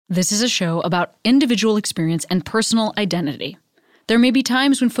This is a show about individual experience and personal identity. There may be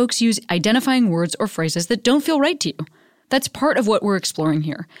times when folks use identifying words or phrases that don't feel right to you. That's part of what we're exploring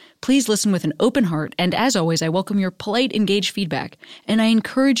here. Please listen with an open heart, and as always, I welcome your polite, engaged feedback, and I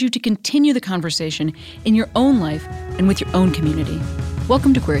encourage you to continue the conversation in your own life and with your own community.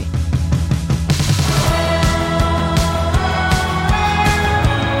 Welcome to Query.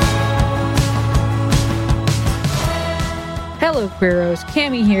 Hello, Queeros.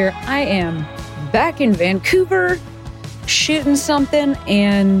 Cammie here. I am back in Vancouver, shooting something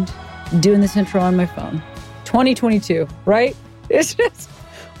and doing this intro on my phone. 2022, right? It's just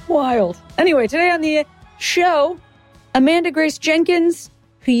wild. Anyway, today on the show, Amanda Grace Jenkins,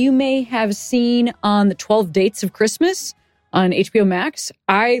 who you may have seen on the 12 Dates of Christmas on HBOMax.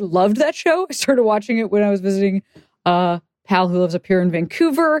 I loved that show. I started watching it when I was visiting a pal who lives up here in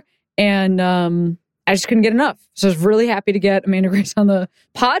Vancouver, and I just couldn't get enough. So I was really happy to get Amanda Grace on the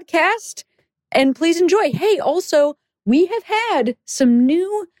podcast. And please enjoy. Hey, also, we have had some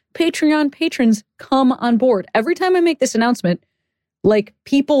new Patreon patrons come on board. Every time I make this announcement, like,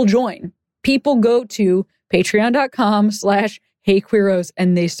 people join. People go to patreon.com/HeyQueeros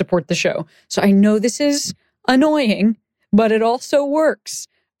and they support the show. So I know this is annoying, but it also works.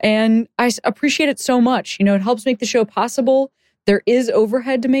 And I appreciate it so much. You know, it helps make the show possible. There is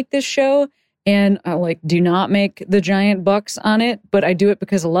overhead to make this show. And I do not make the giant bucks on it, but I do it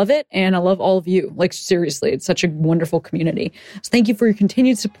because I love it. And I love all of you. Like, seriously, it's such a wonderful community. So thank you for your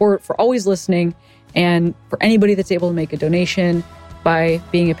continued support, for always listening. And for anybody that's able to make a donation by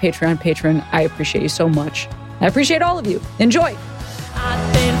being a Patreon patron, I appreciate you so much. I appreciate all of you. Enjoy.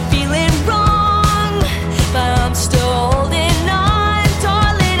 I've been feeling wrong, but I'm still holding on.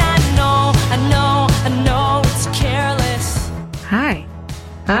 Darling, I know it's careless. Hi.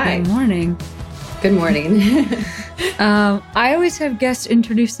 Hi. Good morning. Good morning. I always have guests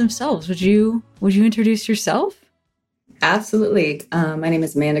introduce themselves. Would you introduce yourself? Absolutely. My name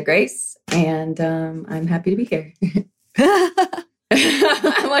is Amanda Grace, and I'm happy to be here. I'm like,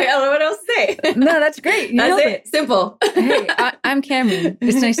 I don't know what else to say. No, that's great. That's it. Simple. Hey, I'm Cameron.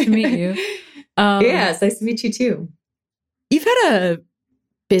 It's nice to meet you. Yeah, it's nice to meet you too. You've had a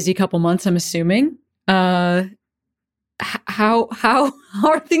busy couple months, I'm assuming. How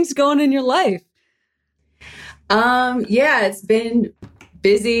are things going in your life? Yeah, it's been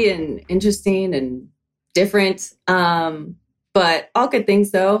busy and interesting and different. But all good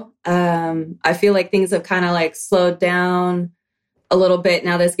things though. I feel like things have kind of slowed down a little bit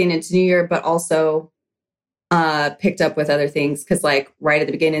now that's getting into New Year, but also picked up with other things. Cause right at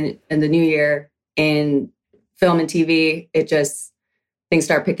the beginning of the New Year in film and TV, things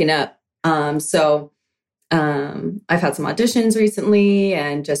start picking up. I've had some auditions recently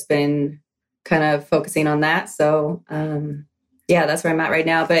and just been kind of focusing on that. So, yeah, that's where I'm at right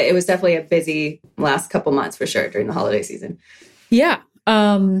now. But it was definitely a busy last couple months for sure during the holiday season. Yeah.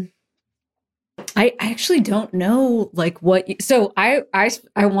 I actually don't know so I asked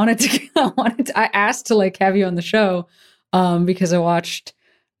to have you on the show because I watched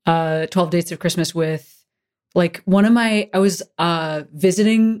 12 Dates of Christmas with I was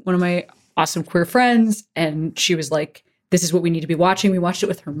visiting one of my awesome queer friends, and she was like, this is what we need to be watching. We watched it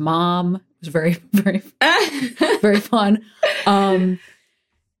with her mom. It was very, very, very fun. But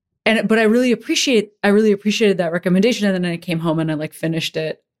I really appreciated that recommendation. And then I came home and I finished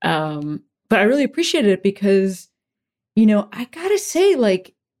it. But I really appreciated it because, I gotta say,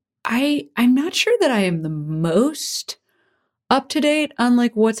 I'm not sure that I am the most up to date on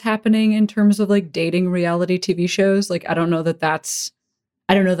what's happening in terms of dating reality TV shows. I don't know that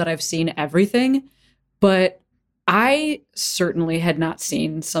I've seen everything, but I certainly had not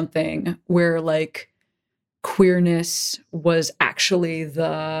seen something where queerness was actually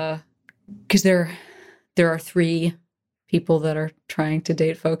because there are 3 people that are trying to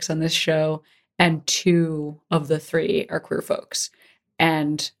date folks on this show, and 2 of the 3 are queer folks.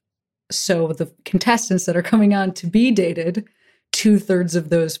 And so the contestants that are coming on to be dated, 2/3 of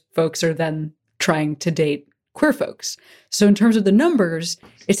those folks are then trying to date queer folks. So in terms of the numbers,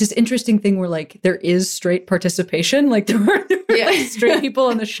 it's this interesting thing where there is straight participation, there are straight people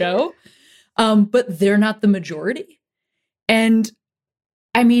on the show, but they're not the majority. And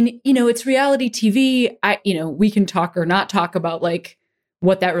I mean, it's reality TV. We can talk or not talk about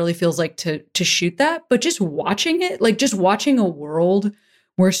what that really feels like to shoot that, but just watching it, just watching a world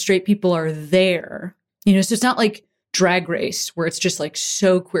where straight people are there, so it's not like Drag Race where it's just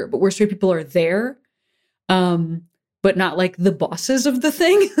so queer, but where straight people are there. But not the bosses of the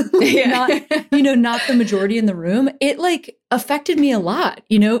thing, not the majority in the room. It affected me a lot,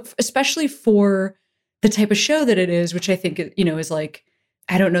 especially for the type of show that it is, which I think, is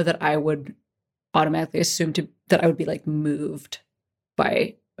I don't know that I would automatically assume that I would be like moved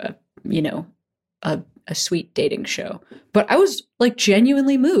by, you know, a sweet dating show. But I was like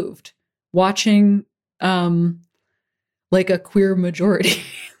genuinely moved watching like a queer majority.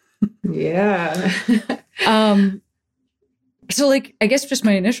 Yeah. So like, I guess just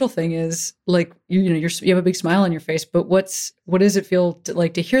my initial thing is like, you have a big smile on your face, but what does it feel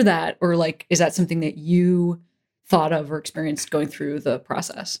like to hear that? Or like, is that something that you thought of or experienced going through the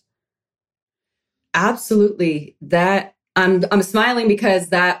process? Absolutely. That I'm smiling because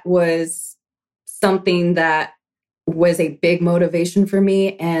that was something that was a big motivation for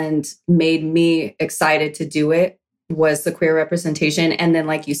me and made me excited to do it, was the queer representation. And then,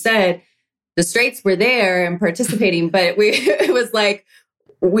 like you said, the straights were there and participating, but it was like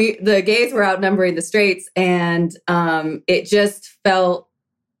the gays were outnumbering the straights, and it just felt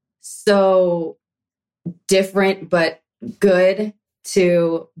so different but good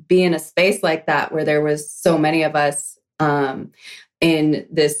to be in a space like that where there was so many of us in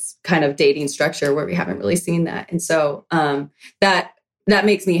this kind of dating structure where we haven't really seen that. And so that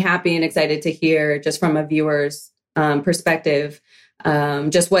makes me happy and excited to hear, just from a viewer's perspective,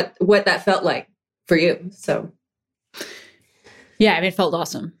 just what that felt like for you. So yeah, I mean, it felt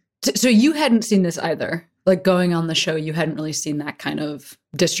awesome. So you hadn't seen this either, like going on the show, you hadn't really seen that kind of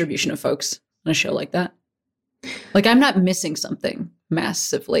distribution of folks on a show like that? Like, I'm not missing something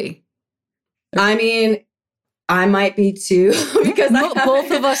massively. I mean, I might be too, because both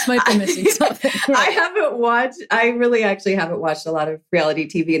of us might be missing something. I really actually haven't watched a lot of reality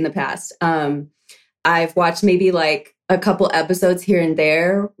TV in the past. I've watched maybe like a couple episodes here and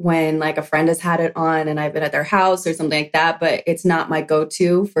there when like a friend has had it on and I've been at their house or something like that, but it's not my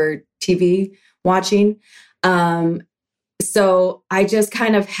go-to for TV watching. So I just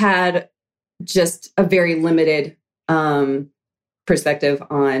kind of had just a very limited perspective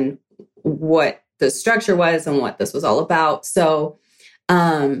on what the structure was and what this was all about. So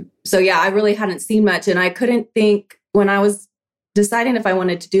yeah, I really hadn't seen much, and I couldn't think when I was deciding if I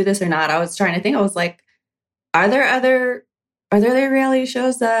wanted to do this or not. I was trying to think. I was like, are there other reality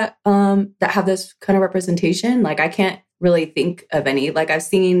shows that have this kind of representation? Like, I can't really think of any. Like, I've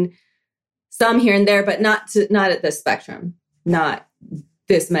seen some here and there, but not at this spectrum, not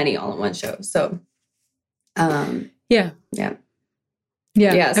this many all in one show. So, yeah.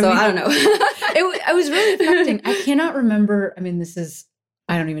 So I don't know. It was really affecting. I cannot remember. I mean,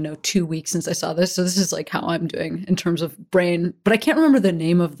 I don't even know, 2 weeks since I saw this. So this is like how I'm doing in terms of brain, but I can't remember the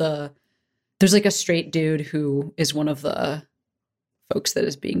name of there's like a straight dude who is one of the folks that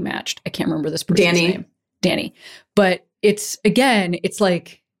is being matched. I can't remember this person's name. Danny. But it's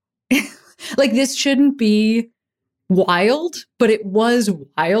like, like this shouldn't be wild, but it was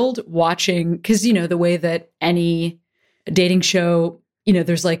wild watching, because, you know, the way that any dating show, you know,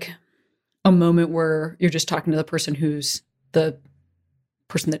 there's like a moment where you're just talking to the person who's the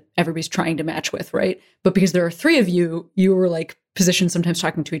person that everybody's trying to match with, right? But because there are three of you, you were like positioned sometimes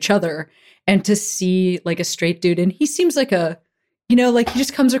talking to each other, and to see like a straight dude, and he seems like like he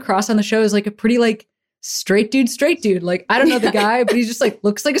just comes across on the show as like a pretty like straight dude. Like, I don't know the guy, but he just like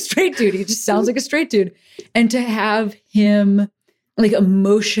looks like a straight dude. He just sounds like a straight dude. And to have him like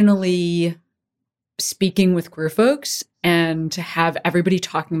emotionally speaking with queer folks, and to have everybody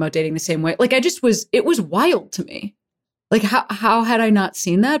talking about dating the same way, like it was wild to me. Like, how had I not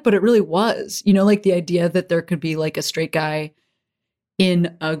seen that? But it really was, you know, like the idea that there could be like a straight guy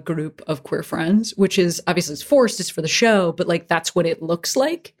in a group of queer friends, which is obviously it's forced, it's for the show, but like that's what it looks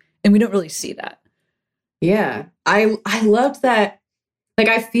like. And we don't really see that. Yeah. I loved that. Like,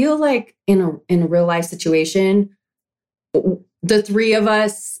 I feel like in a real life situation, the three of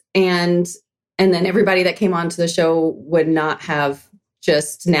us and then everybody that came onto the show would not have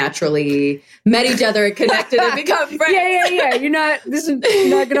just naturally met each other and connected and become friends. Yeah. You're not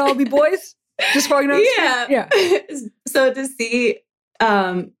gonna all be boys just walking on the street? Yeah. So to see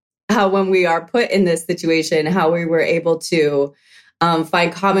how when we are put in this situation, how we were able to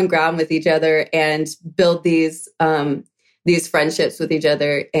find common ground with each other and build these friendships with each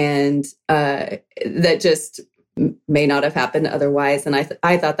other, and that just may not have happened otherwise. And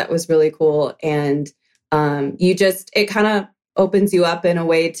I thought that was really cool. And it kind of opens you up in a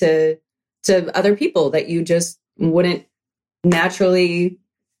way to other people that you just wouldn't naturally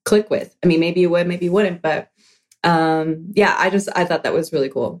click with. I mean, maybe you would, maybe you wouldn't, but I thought that was really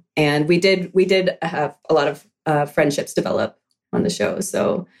cool. And we did have a lot of friendships develop on the show.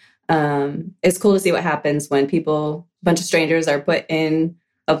 So it's cool to see what happens when a bunch of strangers are put in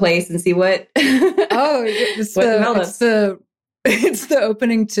a place and see what it's the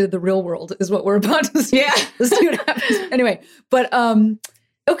opening to The Real World is what we're about to see. Yeah. Let's see what happens. Anyway, but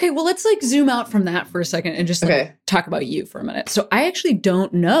Okay, well, let's like zoom out from that for a second and just like talk about you for a minute. So I actually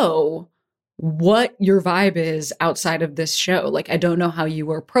don't know what your vibe is outside of this show. Like, I don't know how you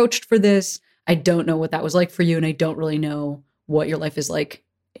were approached for this. I don't know what that was like for you. And I don't really know what your life is like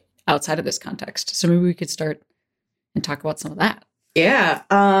outside of this context. So maybe we could start and talk about some of that. Yeah.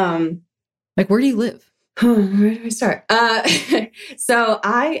 Like, where do you live? Where do I start? So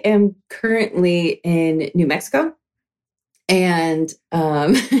I am currently in New Mexico. And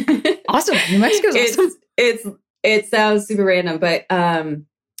awesome. New Mexico's awesome. It sounds super random, but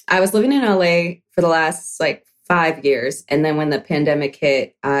I was living in LA for the last like 5 years. And then when the pandemic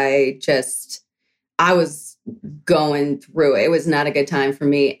hit, I was going through it. It was not a good time for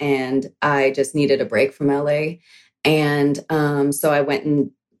me. And I just needed a break from LA. And so I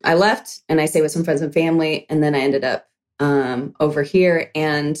left and I stayed with some friends and family. And then I ended up over here.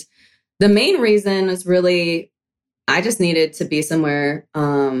 And the main reason was really, I just needed to be somewhere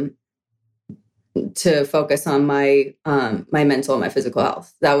to focus on my mental and my physical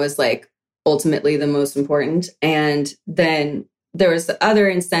health. That was like ultimately the most important. And then there was other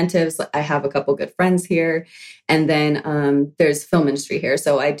incentives. I have a couple good friends here, and then there's film industry here.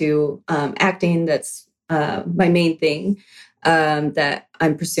 So I do acting. That's my main thing that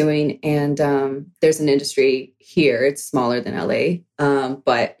I'm pursuing. And there's an industry here. It's smaller than LA,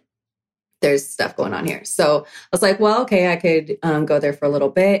 but there's stuff going on here. So I was like, well, okay, I could go there for a little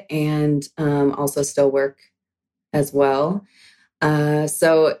bit and also still work as well.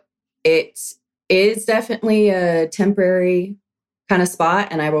 So it is definitely a temporary kind of spot,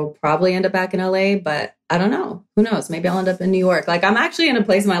 and I will probably end up back in LA, but I don't know. Who knows? Maybe I'll end up in New York. Like, I'm actually in a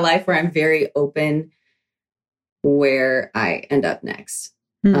place in my life where I'm very open where I end up next.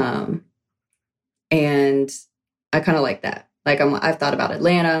 And I kind of like that. Like, I've thought about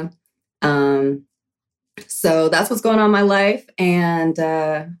Atlanta. So that's what's going on in my life. And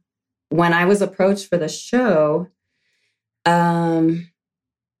when I was approached for the show, I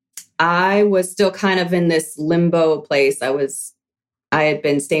was still kind of in this limbo place. I had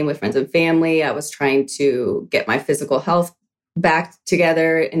been staying with friends and family. I was trying to get my physical health back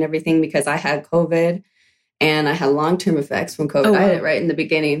together and everything because I had COVID and I had long-term effects from COVID. Oh, wow. I had it right in the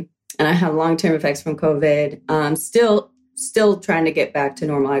beginning, and I had long-term effects from COVID. Still trying to get back to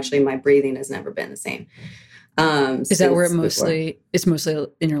normal. Actually, my breathing has never been the same. Is that where it's mostly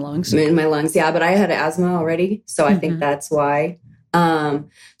in your lungs? In my lungs, yeah. But I had asthma already, so I think that's why.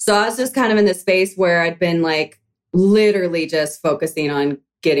 So I was just kind of in this space where I'd been like literally just focusing on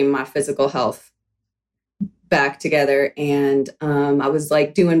getting my physical health back together, and I was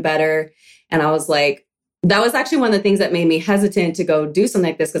like doing better. And I was like, that was actually one of the things that made me hesitant to go do something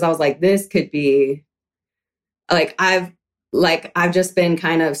like this, because I was like, this could be like I've just been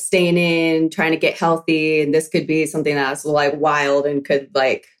kind of staying in, trying to get healthy. And this could be something that's like wild and could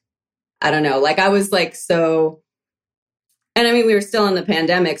like, I don't know, like I was like, so, and I mean, we were still in the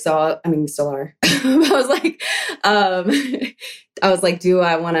pandemic. So, I mean, we still are. I was like, do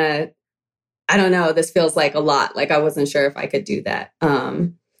I want to, I don't know. This feels like a lot. Like I wasn't sure if I could do that.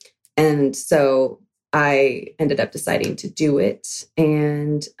 And so I ended up deciding to do it,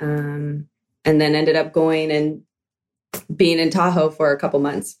 and then ended up going and being in Tahoe for a couple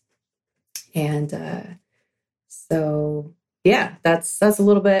months. And so, yeah, that's a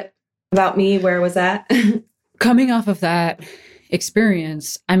little bit about me, where I was at. Coming off of that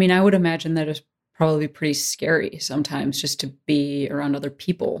experience, I mean, I would imagine that it's probably pretty scary sometimes just to be around other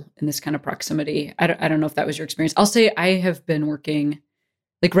people in this kind of proximity. I don't know if that was your experience. I'll say I have been working,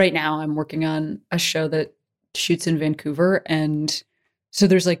 like right now, I'm working on a show that shoots in Vancouver, and so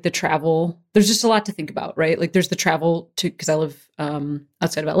there's like the travel, there's just a lot to think about, right? Like there's the travel to, because I live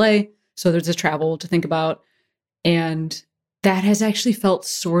outside of LA. So there's the travel to think about. And that has actually felt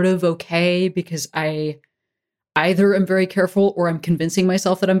sort of okay, because I either am very careful or I'm convincing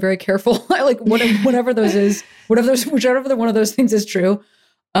myself that I'm very careful. I like whatever those is, whichever one of those things is true.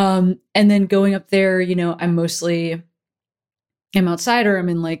 And then going up there, you know, I'm outside, or I'm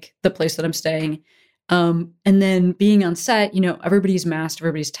in like the place that I'm staying. And then being on set, you know, everybody's masked,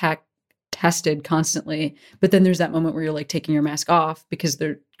 everybody's tested constantly. But then there's that moment where you're like taking your mask off because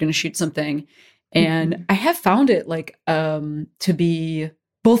they're going to shoot something. And I have found it like to be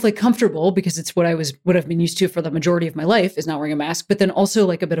both like comfortable, because it's what I've been used to for the majority of my life is not wearing a mask, but then also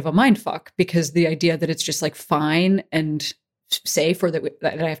like a bit of a mind fuck, because the idea that it's just like fine and safe, or that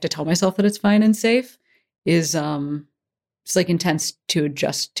I have to tell myself that it's fine and safe, is it's like intense to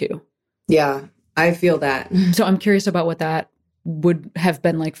adjust to. Yeah, I feel that. So I'm curious about what that would have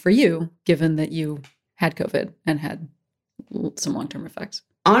been like for you, given that you had COVID and had some long-term effects.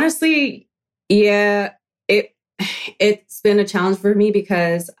 Honestly, yeah, it's been a challenge for me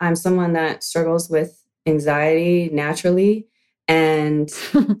because I'm someone that struggles with anxiety naturally. And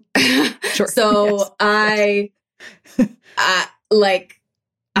Sure. so Yes. I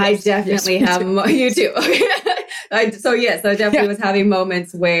Yes, definitely me have, too. you too. Okay. So yes, I definitely was having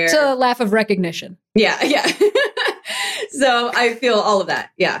moments where, It's a laugh of recognition. yeah. So I feel all of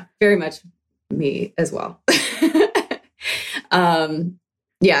that. Yeah, very much me as well.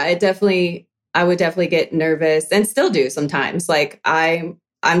 Yeah, I would definitely get nervous and still do sometimes. Like I'm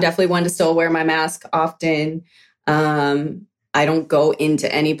definitely one to still wear my mask often. I don't go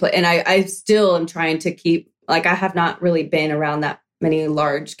into any place, and I still am trying to keep, like, I have not really been around that many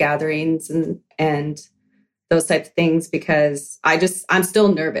large gatherings and those types of things because I'm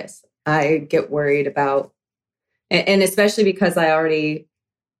still nervous. I get worried about, and especially because I already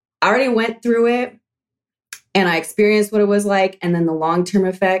went through it and I experienced what it was like, and then the long-term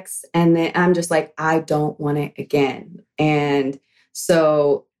effects. And then I'm just like, I don't want it again. And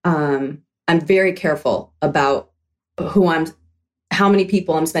so, I'm very careful about how many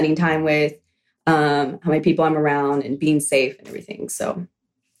people I'm spending time with, how many people I'm around, and being safe and everything. So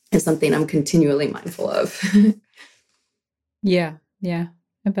it's something I'm continually mindful of. Yeah, I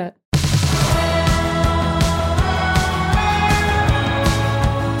bet.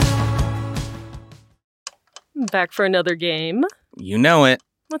 Back for another game. You know it.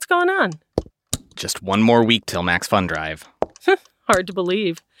 What's going on? Just one more week till Max Fun Drive. Hard to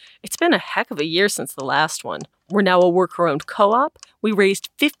believe. It's been a heck of a year since the last one. We're now a worker-owned co-op. We raised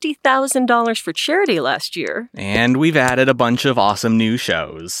 $50,000 for charity last year. And we've added a bunch of awesome new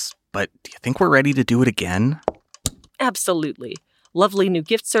shows. But do you think we're ready to do it again? Absolutely. Lovely new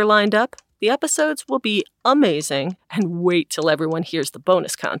gifts are lined up. The episodes will be amazing. And wait till everyone hears the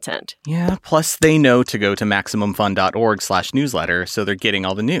bonus content. Yeah, plus they know to go to MaximumFun.org/newsletter, so they're getting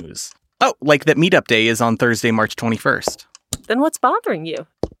all the news. Oh, like that meetup day is on Thursday, March 21st. Then what's bothering you?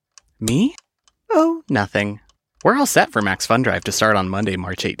 Me? Oh, nothing. We're all set for Max Fun Drive to start on Monday,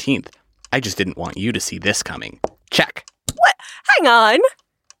 March 18th. I just didn't want you to see this coming. Check. What? Hang on.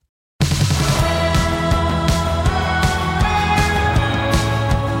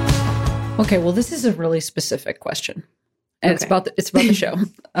 Okay, well, this is a really specific question, and Okay. it's about the show.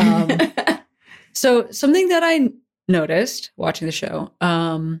 So something that I noticed watching the show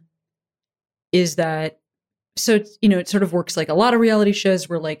is that, it sort of works like a lot of reality shows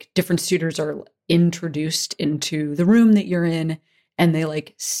where like different suitors are introduced into the room that you're in, and they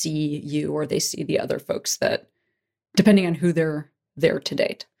like see you or they see the other folks that, depending on who they're there to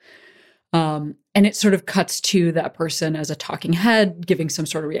date. And it sort of cuts to that person as a talking head, giving some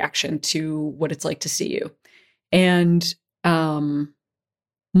sort of reaction to what it's like to see you. And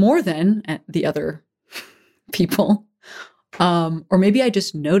more than the other people, or maybe I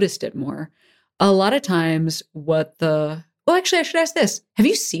just noticed it more. A lot of times actually, I should ask this. Have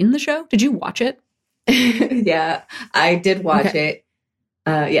you seen the show? Did you watch it? Yeah, I did watch it.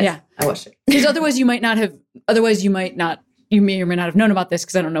 Yes, yeah. I watched it. Because you may or may not have known about this,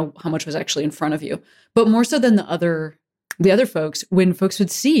 because I don't know how much was actually in front of you. But more so than the other folks, when folks would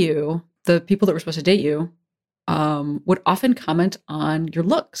see you, the people that were supposed to date you would often comment on your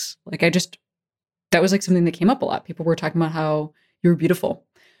looks. Like that was like something that came up a lot. People were talking about how you were beautiful.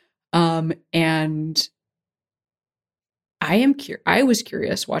 And I was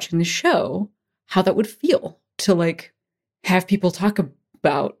curious watching the show how that would feel to like have people talk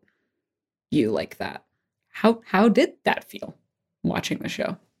about you like that. How did that feel watching the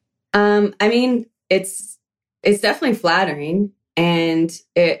show? I mean, it's definitely flattering, and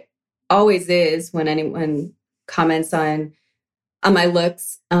it always is when anyone comments on my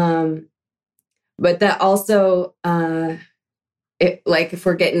looks. But that also, if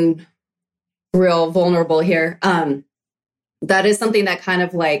we're getting real vulnerable here, that is something that kind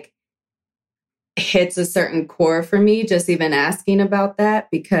of like hits a certain core for me, just even asking about that,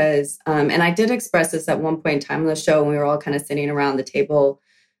 because and I did express this at one point in time on the show when we were all kind of sitting around the table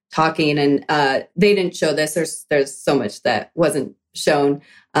talking, and they didn't show this. There's so much that wasn't shown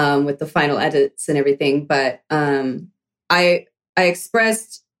with the final edits and everything, but I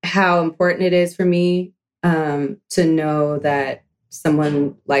expressed how important it is for me to know that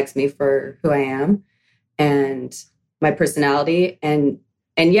someone likes me for who I am and my personality. And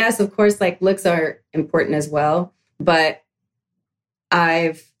yes, of course, like looks are important as well, but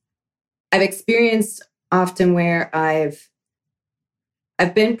I've experienced often where I've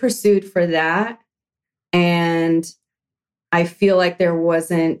been pursued for that, and I feel like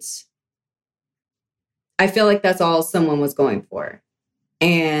I feel like that's all someone was going for,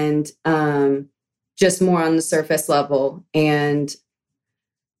 and just more on the surface level. And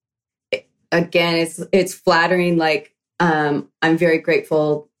again, it's flattering. Like, I'm very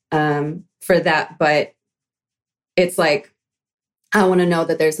grateful for that, but it's like, I want to know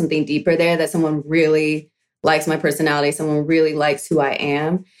that there's something deeper there, that someone really likes my personality, someone really likes who I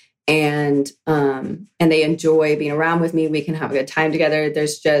am, and they enjoy being around with me. We can have a good time together.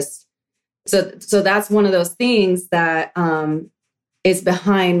 There's just, so that's one of those things that is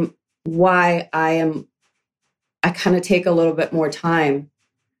behind why I kind of take a little bit more time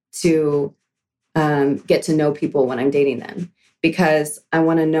to get to know people when I'm dating them, because I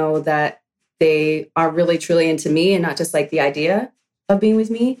want to know that they are really truly into me and not just like the idea of being with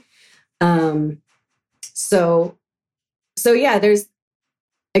me. So yeah, there's,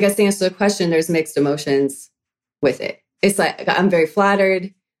 I guess to answer the question, there's mixed emotions with it. It's like, I'm very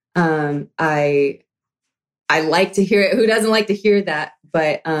flattered. I like to hear it. Who doesn't like to hear that?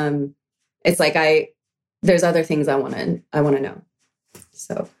 But it's like, there's other things I want to know.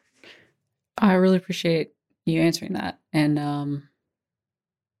 So I really appreciate you answering that. And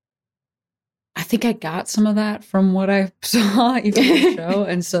I think I got some of that from what I saw even on the show.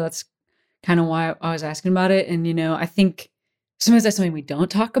 And so that's kind of why I was asking about it. And, I think sometimes that's something we don't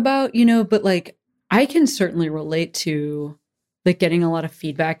talk about, but like, I can certainly relate to like getting a lot of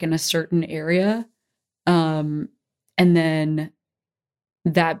feedback in a certain area. And then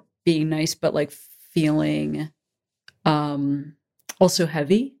that being nice, but like feeling also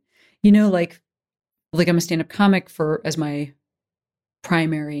heavy, like I'm a stand-up comic as my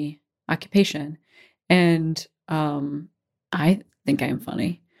primary occupation. And I think I am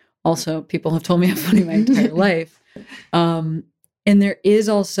funny. Also, people have told me I'm funny my entire life. And there is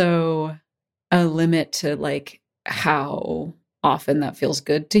also a limit to like how often that feels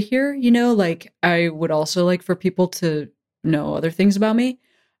good to hear, like I would also like for people to know other things about me.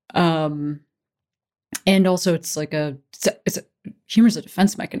 And also it's like humor's a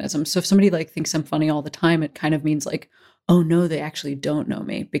defense mechanism. So if somebody like thinks I'm funny all the time, it kind of means like, oh no, they actually don't know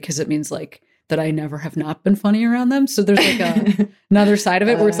me, because it means like that I never have not been funny around them. So there's like another side of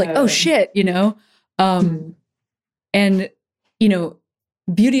it where it's like, oh shit, and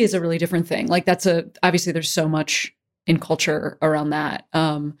beauty is a really different thing. Like obviously there's so much in culture around that.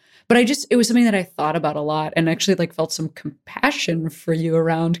 But it was something that I thought about a lot, and actually like felt some compassion for you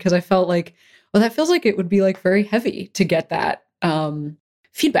around, because I felt like, well, that feels like it would be like very heavy to get that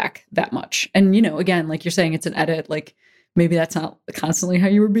feedback that much. And, again, like you're saying, it's an edit, like maybe that's not constantly how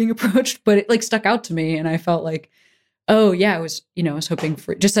you were being approached, but it like stuck out to me. And I felt like, oh yeah, I was hoping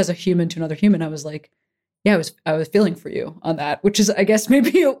for, just as a human to another human, I was like, yeah, I was feeling for you on that, which is, I guess,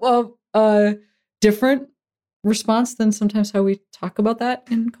 maybe a different response than sometimes how we talk about that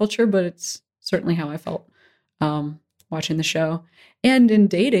in culture, but it's certainly how I felt watching the show. And in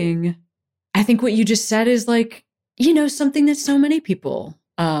dating, I think what you just said is like, something that so many people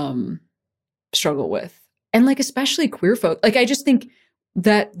struggle with. And like, especially queer folk. Like, I just think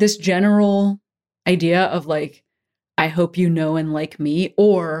that this general idea of like, I hope you know and like me,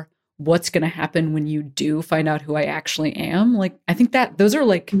 or what's going to happen when you do find out who I actually am. Like, I think that those are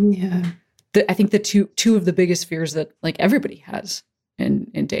like, I think the two of the biggest fears that like everybody has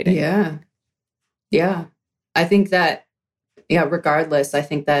in dating. Yeah. Yeah. I think that, regardless, I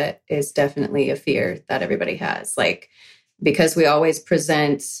think that is definitely a fear that everybody has. Like, because we're always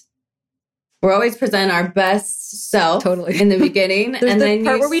present our best self in the beginning. And then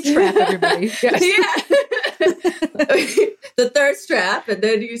part where we trap everybody. Yes. Yeah. The thirst trap. And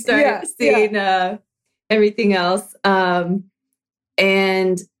then you start seeing everything else.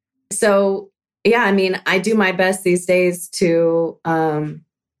 And so, I mean, I do my best these days to,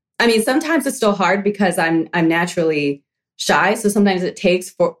 sometimes it's still hard because I'm naturally shy. So sometimes it takes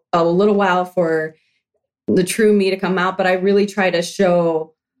for a little while for the true me to come out, but I really try to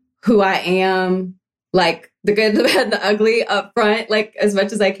show who I am, like the good, the bad, the ugly up front, like as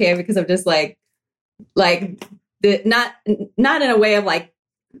much as I can, because I'm just not in a way of like,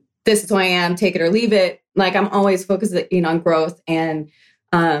 this is who I am, take it or leave it. Like I'm always focused, on growth and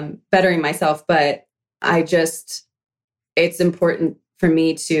bettering myself. But it's important for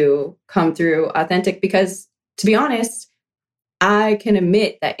me to come through authentic, because to be honest, I can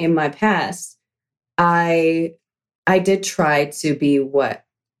admit that in my past, I did try to be what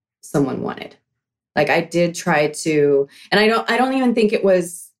someone wanted. Like I did try to, and I don't even think it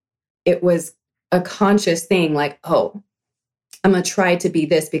was a conscious thing. Like, oh, I'm going to try to be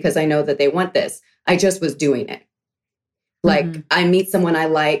this because I know that they want this. I just was doing it. Like I meet someone I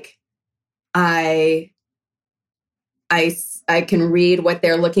like, I can read what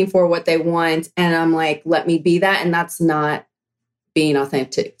they're looking for, what they want. And I'm like, let me be that. And that's not being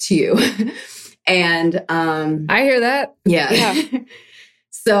authentic to you. And I hear that. Yeah.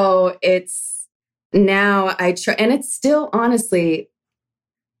 So it's now I try, and it's still honestly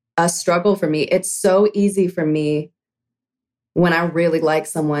a struggle for me. It's so easy for me when I really like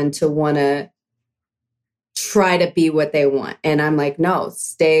someone to want to try to be what they want. And I'm like, no,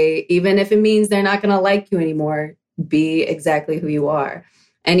 stay, even if it means they're not going to like you anymore, be exactly who you are.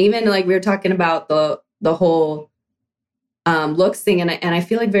 And even like we were talking about the whole looks thing. And I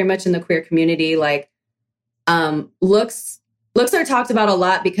feel like very much in the queer community, like looks are talked about a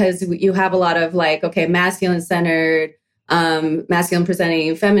lot because you have a lot of like, okay, masculine centered, masculine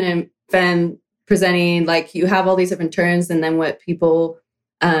presenting, femme presenting, like you have all these different terms and then what people,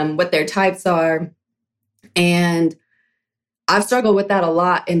 what their types are. And I've struggled with that a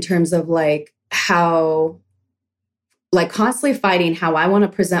lot in terms of like how, like constantly fighting how I want to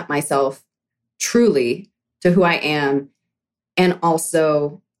present myself truly to who I am and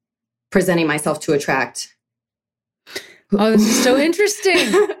also presenting myself to attract. Oh, this is so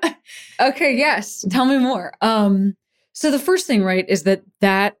interesting. Okay, yes. Tell me more. So the first thing, right, is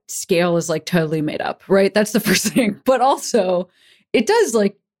that scale is like totally made up, right? That's the first thing. But also it does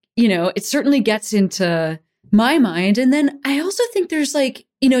like, you know, it certainly gets into my mind. And then I also think there's like,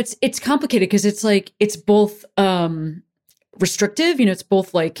 you know, it's complicated because it's like, it's both restrictive, you know, it's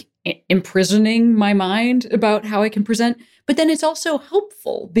both like imprisoning my mind about how I can present, but then it's also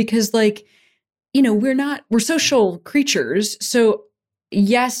helpful because like, you know, we're social creatures. So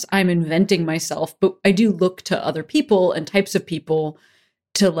yes, I'm inventing myself, but I do look to other people and types of people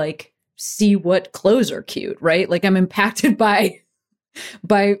to like see what clothes are cute, right? Like I'm impacted by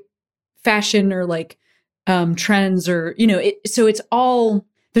fashion or like trends or, you know, so it's all,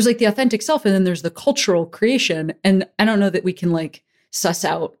 there's like the authentic self and then there's the cultural creation. And I don't know that we can like suss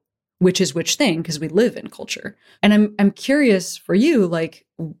out which is which thing because we live in culture. And I'm curious for you, like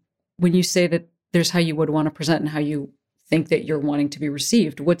when you say that there's how you would want to present and how you think that you're wanting to be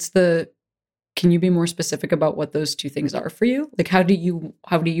received, can you be more specific about what those two things are for you? Like, how do you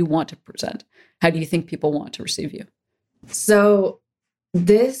want to present? How do you think people want to receive you? So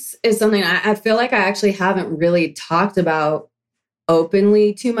this is something I feel like I actually haven't really talked about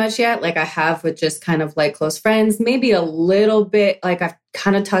openly too much yet. Like I have with just kind of like close friends, maybe a little bit, like I've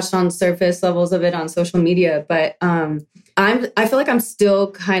kind of touched on surface levels of it on social media, but I feel like I'm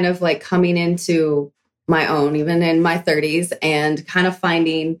still kind of like coming into my own, even in my 30s, and kind of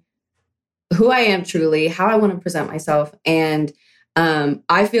finding who I am truly, how I want to present myself. And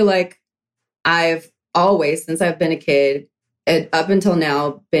I feel like I've always, since I've been a kid, up until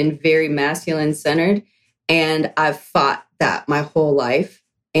now, been very masculine centered. And I've fought that my whole life.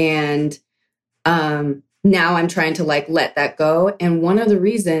 And now I'm trying to like let that go. And one of the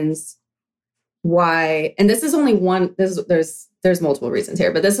reasons why, and this is only one, there's multiple reasons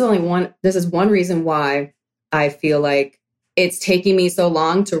here, but this is one reason why I feel like it's taking me so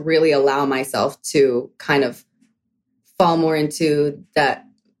long to really allow myself to kind of fall more into that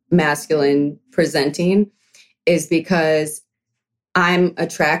masculine presenting is because I'm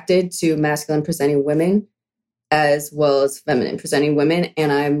attracted to masculine presenting women as well as feminine presenting women.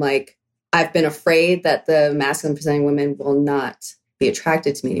 And I'm like, I've been afraid that the masculine presenting women will not be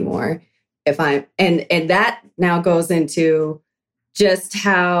attracted to me anymore. And that now goes into just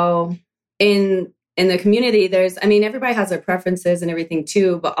how in the community, everybody has their preferences and everything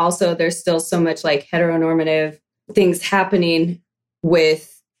too, but also there's still so much like heteronormative things happening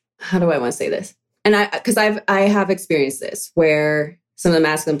with, how do I want to say this? And I have experienced this where some of the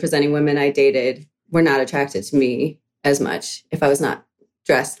masculine presenting women I dated were not attracted to me as much if I was not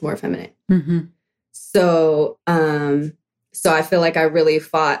dressed more feminine. Mm-hmm. So I feel like I really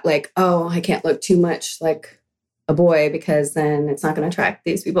fought like, oh, I can't look too much like a boy because then it's not going to attract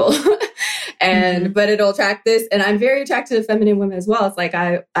these people. But it'll attract this. And I'm very attracted to feminine women as well. It's like,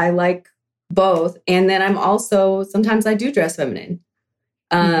 I like both. And then I'm also, sometimes I do dress feminine.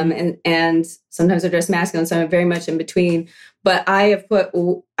 And sometimes I dress masculine. So I'm very much in between, but I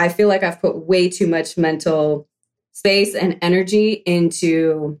feel like I've put way too much mental space and energy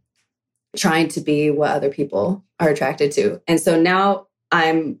into trying to be what other people are attracted to. And so now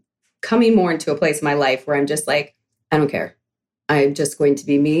I'm coming more into a place in my life where I'm just like, I don't care. I'm just going to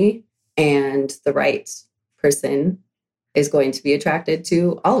be me, and the right person is going to be attracted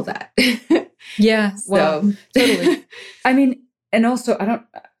to all of that. Yeah. Well, totally. I mean, and also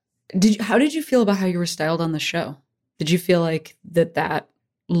how did you feel about how you were styled on the show? Did you feel like that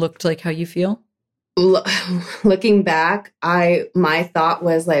looked like how you feel? Looking back, my thought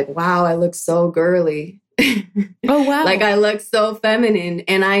was like, wow, I look so girly. Oh, wow. Like I look so feminine.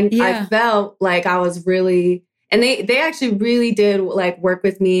 And I felt like I was really, and they actually really did like work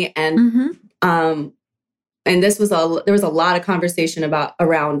with me and and there was a lot of conversation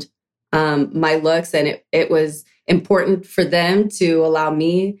around my looks, and it was important for them to allow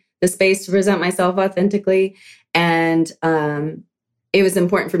me the space to present myself authentically. And it was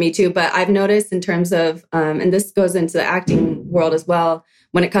important for me too. But I've noticed in terms of, and this goes into the acting world as well,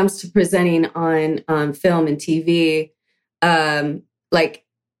 when it comes to presenting on film and TV, like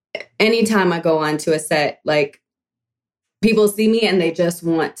anytime I go onto a set, like people see me and they just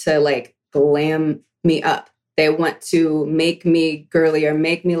want to like glam me up. They want to make me girlier,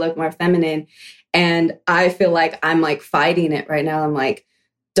 make me look more feminine. And I feel like I'm like fighting it right now. I'm like,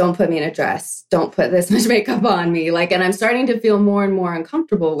 don't put me in a dress. Don't put this much makeup on me. Like, and I'm starting to feel more and more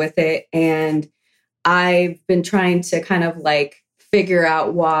uncomfortable with it. And I've been trying to kind of like figure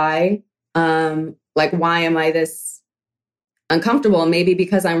out why, like, why am I this uncomfortable? Maybe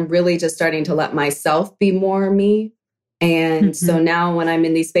because I'm really just starting to let myself be more me. And so now when I'm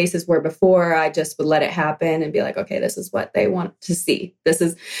in these spaces where before I just would let it happen and be like, okay, this is what they want to see. This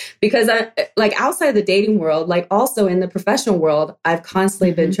is because I like outside the dating world, like also in the professional world, I've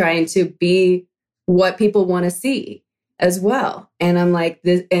constantly been trying to be what people want to see as well. And I'm like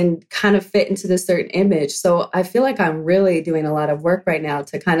this and kind of fit into this certain image. So I feel like I'm really doing a lot of work right now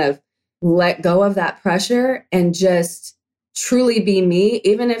to kind of let go of that pressure and just truly be me,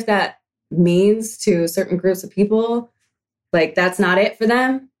 even if that means to certain groups of people, like that's not it for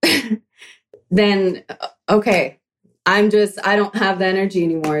them, then okay, I don't have the energy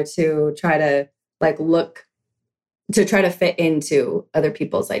anymore to try to like try to fit into other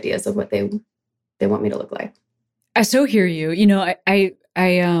people's ideas of what they want me to look like. I so hear you. You know,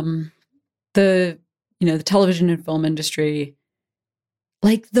 the television and film industry,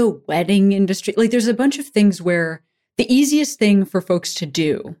 like the wedding industry, like there's a bunch of things where the easiest thing for folks to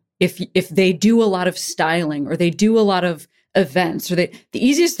do if they do a lot of styling or they do a lot of events or the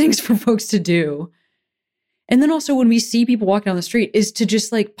easiest things for folks to do. And then also when we see people walking down the street is to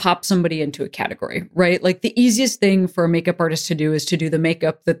just like pop somebody into a category, right? Like the easiest thing for a makeup artist to do is to do the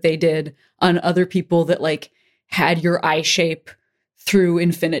makeup that they did on other people that like had your eye shape through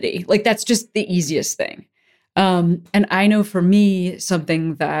infinity. Like that's just the easiest thing. And I know for me,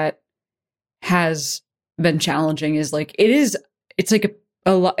 something that has been challenging is like, it's like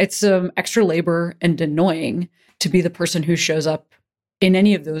a lot, it's extra labor and annoying to be the person who shows up in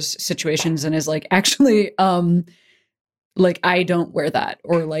any of those situations and is like, actually, like, I don't wear that,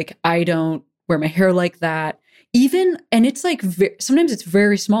 or like, I don't wear my hair like that. Even, and it's like, sometimes it's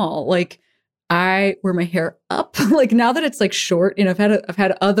very small. Like I wear my hair up, like now that it's like short, you know, I've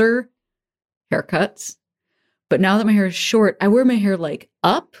had other haircuts, but now that my hair is short, I wear my hair like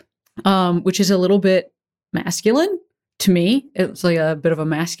up, which is a little bit masculine to me. It's like a bit of a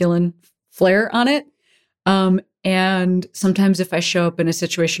masculine flair on it. And sometimes if I show up in a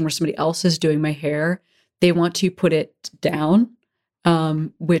situation where somebody else is doing my hair, they want to put it down,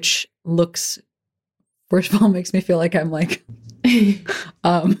 which looks, first of all, makes me feel like I'm like,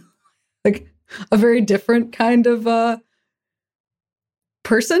 like a very different kind of,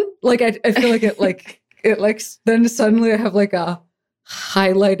 person. Like, I feel like then suddenly I have like a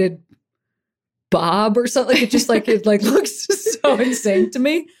highlighted bob or something. It just like, it like looks so insane to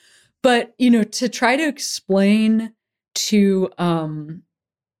me. But, you know, to try to explain to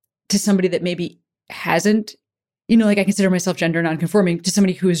somebody that maybe hasn't, you know, like I consider myself gender nonconforming, to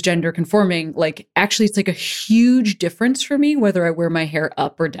somebody who is gender conforming, like actually it's like a huge difference for me whether I wear my hair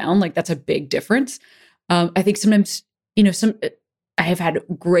up or down. Like that's a big difference. I think sometimes, you know, I have had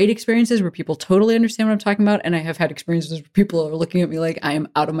great experiences where people totally understand what I'm talking about. And I have had experiences where people are looking at me like I am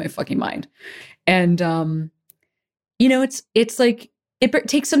out of my fucking mind. And, you know, it's like, it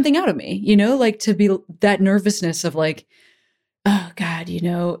takes something out of me, you know, like to be that nervousness of like, oh God, you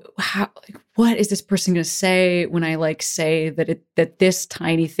know, what is this person going to say when I like say that this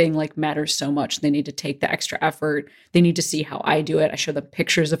tiny thing like matters so much? They need to take the extra effort. They need to see how I do it. I show them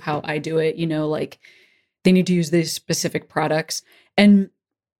pictures of how I do it, you know, like they need to use these specific products. And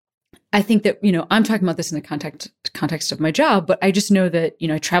I think that, you know, I'm talking about this in the context of my job, but I just know that, you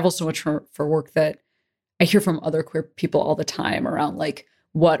know, I travel so much for work that I hear from other queer people all the time around like,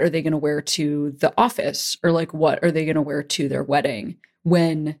 what are they going to wear to the office? Or like, what are they going to wear to their wedding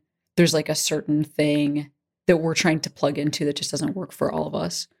when there's like a certain thing that we're trying to plug into that just doesn't work for all of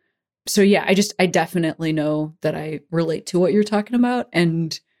us. So yeah, I definitely know that I relate to what you're talking about.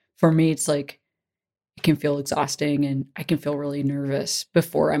 And for me, it's like, it can feel exhausting and I can feel really nervous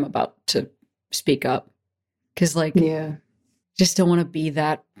before I'm about to speak up. Cause like, yeah, just don't want to be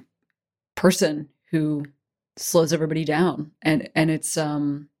that person who slows everybody down. And it's, I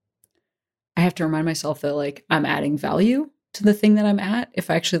have to remind myself that like, I'm adding value to the thing that I'm at if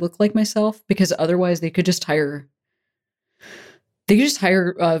I actually look like myself, because otherwise they could just hire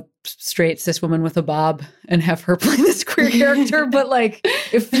a straight cis woman with a bob and have her play this queer character. But like,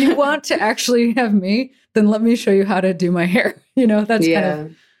 if you want to actually have me, then let me show you how to do my hair. That's kind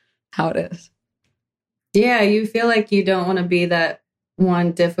of how it is. Yeah, you feel like you don't want to be that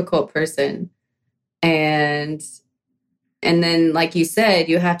one difficult person. And then, like you said,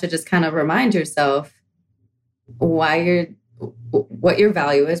 you have to just kind of remind yourself what your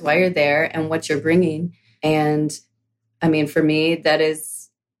value is, why you're there, and what you're bringing. And I mean, for me, it's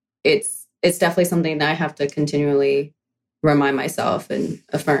definitely something that I have to continually remind myself and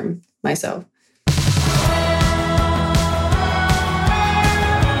affirm myself.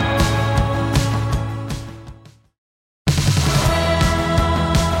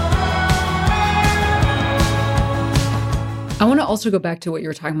 I want to also go back to what you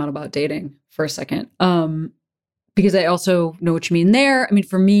were talking about dating for a second, because I also know what you mean there. I mean,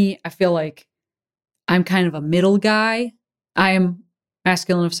 for me, I feel like I'm kind of a middle guy. I am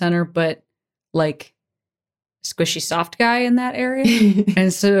masculine of center, but like squishy soft guy in that area.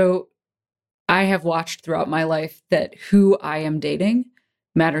 And so I have watched throughout my life that who I am dating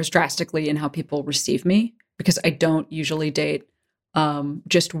matters drastically in how people receive me, because I don't usually date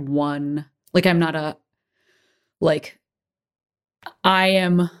just one. Like, I'm not I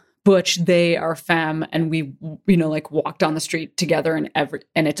am butch, they are femme, and we, like walk down the street together and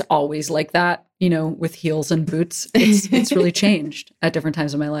it's always like that, with heels and boots. It's really changed at different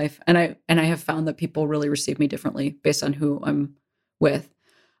times in my life. And I have found that people really receive me differently based on who I'm with.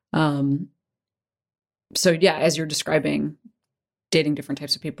 So yeah, as you're describing dating different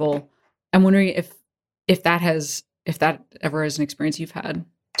types of people, I'm wondering if that ever is an experience you've had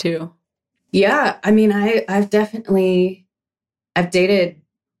too. Yeah. I mean, I've dated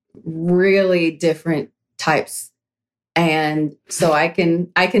really different types. And so I can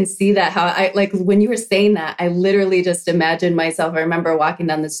see that, how I, like, when you were saying that, I literally just imagined myself. I remember walking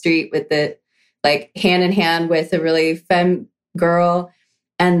down the street with it, like hand in hand with a really femme girl.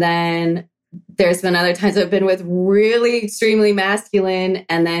 And then there's been other times I've been with really extremely masculine,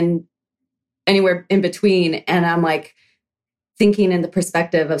 and then anywhere in between. And I'm like thinking in the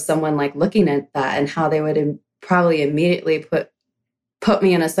perspective of someone like looking at that and how they would probably immediately put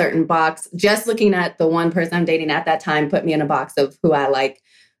me in a certain box. Just looking at the one person I'm dating at that time put me in a box of who I like,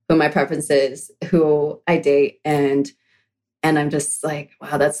 who my preference is, who I date. And I'm just like,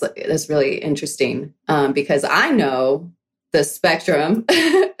 wow, that's really interesting. Because I know the spectrum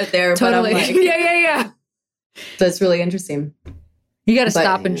there, Totally. But I'm like, yeah. That's really interesting. You got to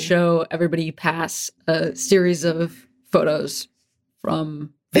stop and show everybody you pass a series of photos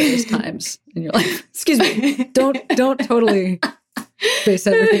from various times in your life. Excuse me. Don't totally base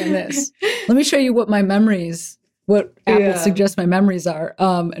everything on this. Let me show you what Apple suggests my memories are.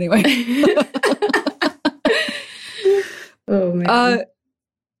 Anyway. Oh man.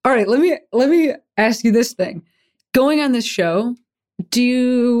 All right. Let me ask you this thing. Going on this show,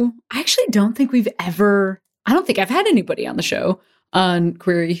 I actually don't think I don't think I've had anybody on the show on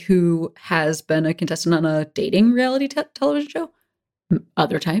Query who has been a contestant on a dating reality television show.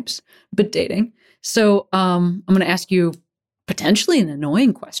 Other types, but dating. So I'm going to ask you potentially an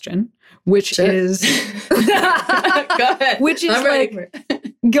annoying question, which is Go ahead. Which is like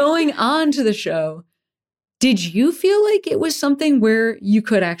going on to the show. Did you feel like it was something where you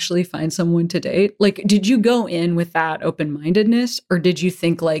could actually find someone to date? Like, did you go in with that open-mindedness, or did you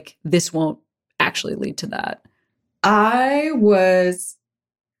think like this won't actually lead to that? I was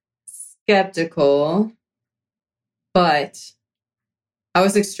skeptical, but I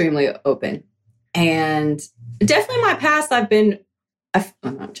was extremely open. And definitely in my past, not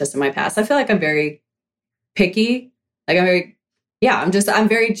just in my past, I feel like I'm very picky. Like I'm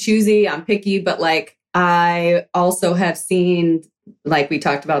very choosy. I'm picky, but like I also have seen, like we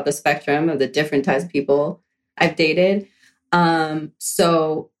talked about, the spectrum of the different types of people I've dated.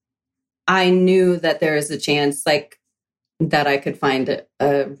 So I knew that there is a chance like that I could find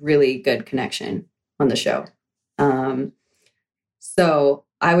a really good connection on the show. So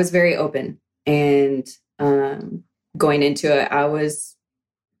I was very open, and going into it, I was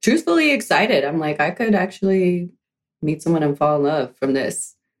truthfully excited. I'm like, I could actually meet someone and fall in love from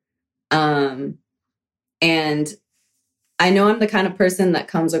this. And I know I'm the kind of person that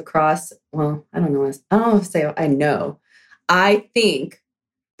comes across, well, I don't know if to say I know. I think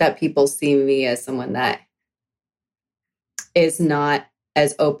that people see me as someone that is not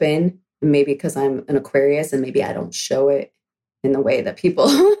as open, maybe because I'm an Aquarius and maybe I don't show it in the way that people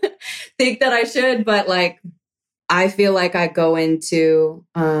think that I should. But like, I feel like I go into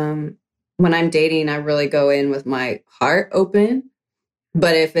when I'm dating, I really go in with my heart open.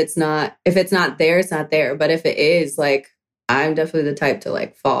 But if it's not there, it's not there. But if it is, like, I'm definitely the type to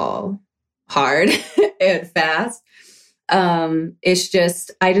like fall hard and fast. It's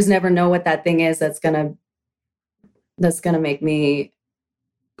just, I just never know what that thing is that's gonna make me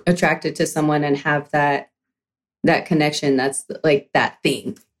attracted to someone and have that connection. That's like that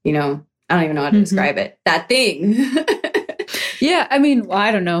thing, you know. I don't even know how to describe it. That thing. Yeah, I mean, well,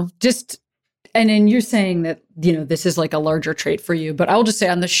 I don't know. Just, and then you're saying that, you know, this is like a larger trait for you, but I'll just say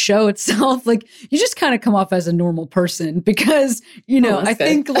on the show itself, like, you just kind of come off as a normal person because, you know, I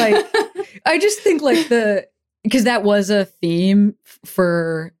think like, I just think like because that was a theme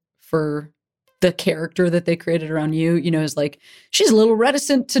for the character that they created around you, you know, is like, she's a little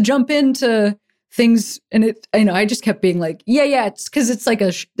reticent to jump into things. And it, you know, I just kept being like, yeah, it's because it's like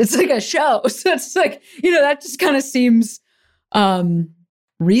a show. So it's like, you know, that just kind of seems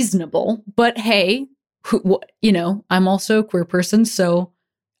reasonable. But hey, you know, I'm also a queer person, so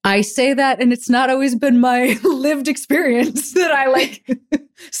I say that, and it's not always been my lived experience that I like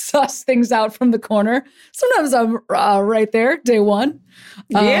suss things out from the corner. Sometimes I'm right there, day one.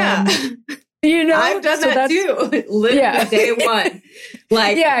 Yeah. You know, I've done that too. Literally day one.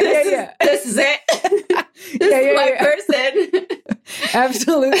 Like, this is it. This is my person.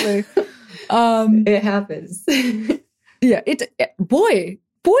 Absolutely. It happens. Yeah. Boy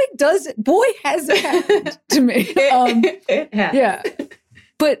has it happened to me. It has. Yeah.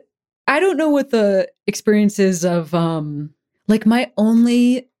 But I don't know what the experience is of, like, my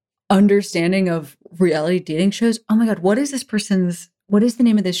only understanding of reality dating shows. Oh my God, what is the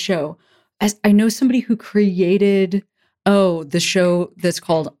name of this show? As I know somebody who created, the show that's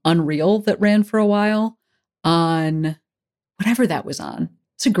called Unreal that ran for a while on whatever that was on.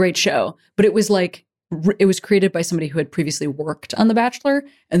 It's a great show, but it was like, it was created by somebody who had previously worked on The Bachelor,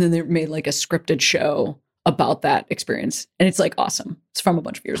 and then they made like a scripted show about that experience. And it's like awesome. It's from a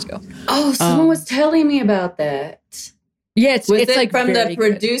bunch of years ago. Oh, someone was telling me about that. Yeah, it's like from the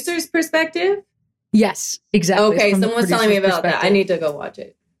producer's perspective? Yes, exactly. Okay, someone's telling me about that. I need to go watch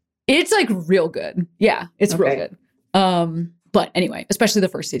it. It's like real good. Yeah, it's real good. But anyway, especially the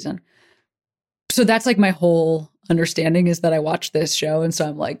first season. So that's like my whole understanding is that I watched this show, and so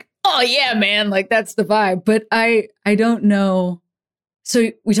I'm like, oh yeah, man, like that's the vibe. But I don't know.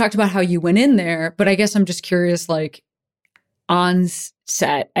 So we talked about how you went in there, but I guess I'm just curious, like on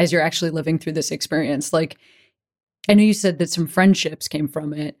set, as you're actually living through this experience, like I know you said that some friendships came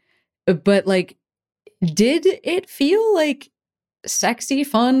from it, but like, did it feel like sexy,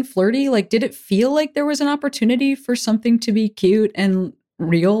 fun, flirty? Like, did it feel like there was an opportunity for something to be cute and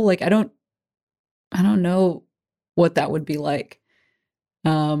real? Like, I don't know what that would be like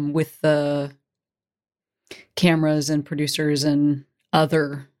with the cameras and producers and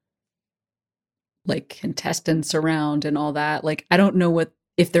other like contestants around and all that. Like, I don't know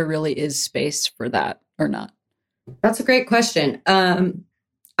if there really is space for that or not. That's a great question.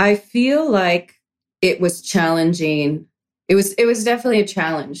 I feel like it was challenging. It was definitely a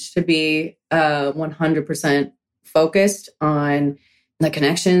challenge to be 100% focused on the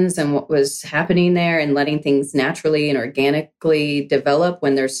connections and what was happening there and letting things naturally and organically develop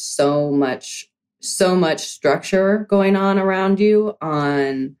when there's so much structure going on around you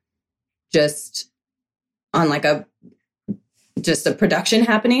on like a production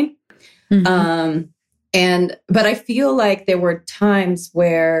happening. Mm-hmm. But I feel like there were times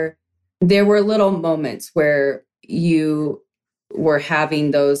where there were little moments where you were having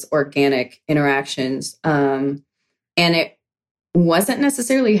those organic interactions. And it wasn't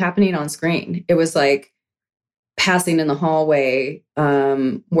necessarily happening on screen. It was like passing in the hallway.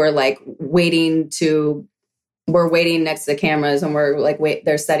 We're like waiting next to the cameras, and we're like,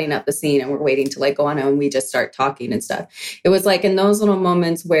 they're setting up the scene, and we're waiting to like go on, and we just start talking and stuff. It was like in those little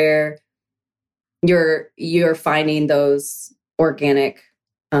moments where you're finding those organic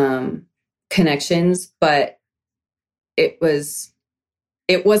connections, but it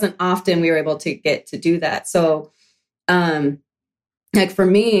wasn't often we were able to get to do that. So, like for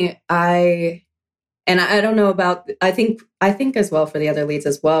me, I don't know about, I think as well for the other leads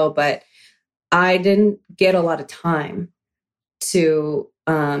as well, but I didn't get a lot of time to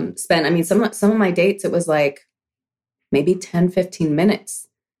spend. I mean, some of my dates, it was like maybe 10, 15 minutes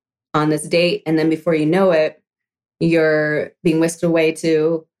on this date. And then before you know it, you're being whisked away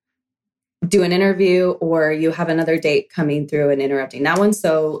to do an interview, or you have another date coming through and interrupting that one.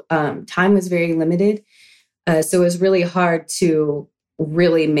 So time was very limited. So it was really hard to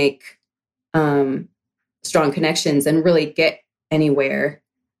really make strong connections and really get anywhere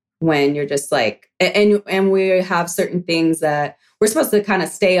when you're just like, and we have certain things that we're supposed to kind of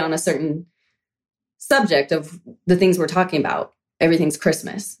stay on a certain subject of the things we're talking about. Everything's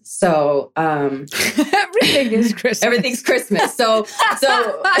Christmas. So, everything is Christmas. Everything's Christmas. So such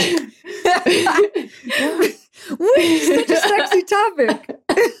a sexy topic.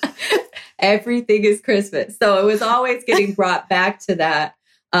 Everything is Christmas. So it was always getting brought back to that,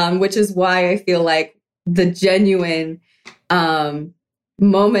 which is why I feel like the genuine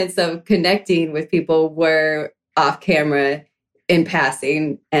moments of connecting with people were off camera, in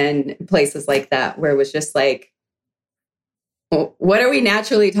passing, and places like that, where it was just like, what are we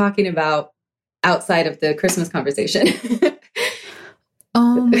naturally talking about outside of the Christmas conversation?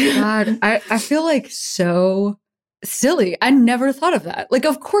 Oh my God. I feel like so silly. I never thought of that. Like,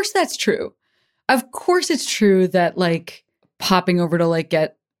 of course that's true. Of course it's true that like popping over to like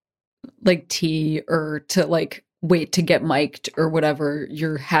get like tea or to like wait to get mic'd or whatever,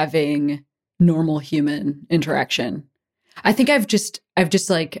 you're having normal human interaction. I think I've just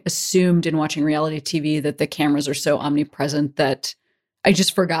like assumed in watching reality TV that the cameras are so omnipresent that I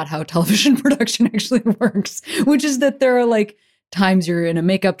just forgot how television production actually works, which is that there are like times you're in a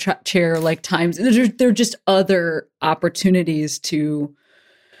makeup chair, like times there are just other opportunities to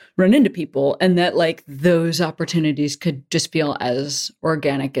run into people, and that like those opportunities could just feel as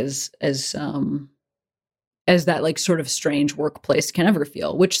organic as that like sort of strange workplace can ever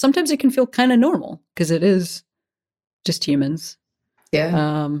feel, which sometimes it can feel kind of normal because it is just humans.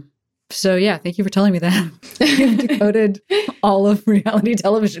 Yeah. So yeah, thank you for telling me that. You've decoded all of reality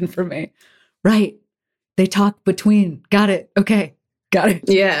television for me. Right. They talk between. Got it. Okay. Got it.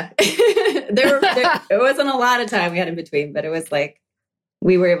 Yeah. It wasn't a lot of time we had in between, but it was like,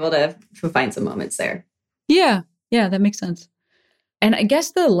 we were able to find some moments there. Yeah. Yeah. That makes sense. And I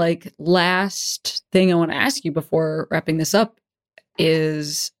guess the like last thing I want to ask you before wrapping this up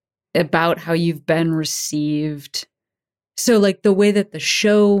is about how you've been received. So like the way that the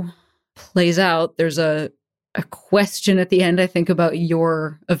show plays out, there's a question at the end, I think, about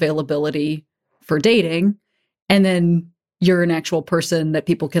your availability for dating. And then you're an actual person that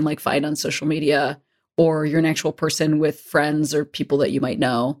people can like find on social media, or you're an actual person with friends or people that you might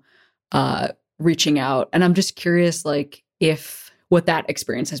know reaching out. And I'm just curious, like, what that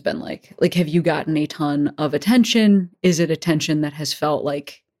experience has been like. Like, have you gotten a ton of attention? Is it attention that has felt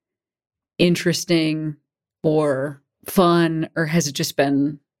like interesting or fun, or has it just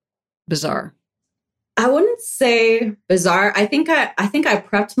been bizarre? I wouldn't say bizarre. I think I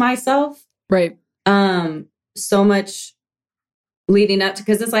prepped myself. Right. So much leading up to,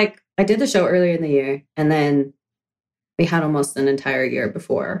 because it's like I did the show earlier in the year, and then we had almost an entire year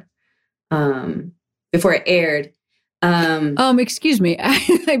before it aired. Excuse me.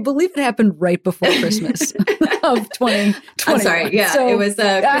 I believe it happened right before Christmas of 2020. I'm sorry. Yeah, so, it was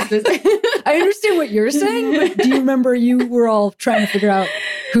Christmas. I understand what you're saying, but do you remember you were all trying to figure out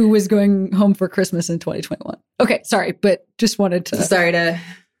who was going home for Christmas in 2021? Okay, sorry, but just wanted to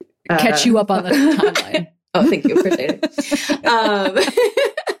catch you up on the timeline. Oh, thank you. Appreciate it.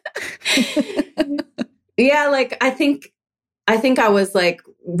 Yeah, like I think I was like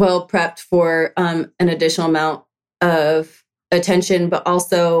well prepped for an additional amount of attention, but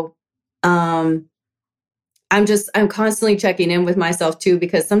also I'm constantly checking in with myself too,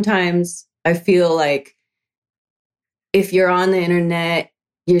 because sometimes I feel like if you're on the internet,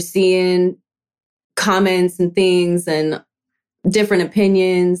 you're seeing comments and things and different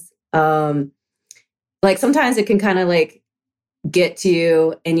opinions. Like sometimes it can kind of like get to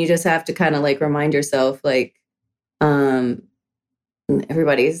you, and you just have to kind of like remind yourself, like,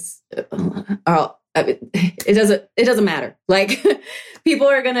 everybody's, it doesn't matter. Like people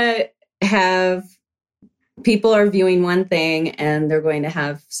are viewing one thing, and they're going to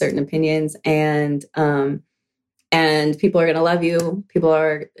have certain opinions, and people are going to love you.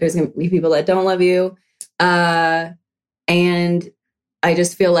 There's going to be people that don't love you. And I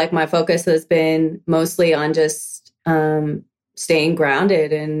just feel like my focus has been mostly on just staying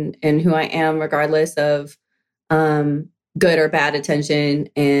grounded in who I am, regardless of good or bad attention,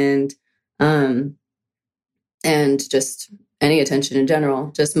 and just any attention in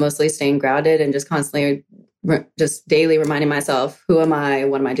general. Just mostly staying grounded and just constantly, just daily reminding myself, who am I?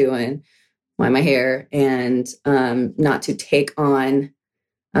 What am I doing? Why am I here? And not to take on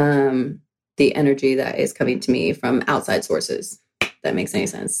the energy that is coming to me from outside sources. That makes any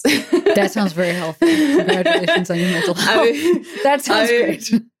sense. That sounds very healthy. Congratulations on your mental health. That sounds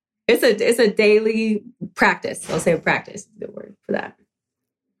great. It's a daily practice. I'll say practice is the word for that.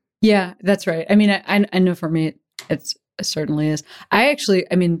 Yeah, that's right. I mean, I know for me, it certainly is. I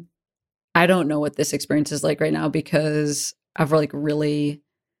don't know what this experience is like right now, because I've like really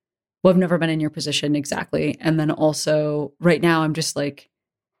well, I've never been in your position exactly. And then also right now I'm just like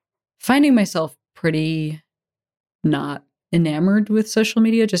finding myself pretty not enamored with social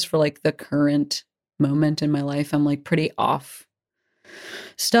media just for like the current moment in my life. I'm like pretty off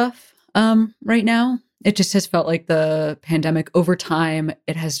stuff right now. It just has felt like the pandemic over time,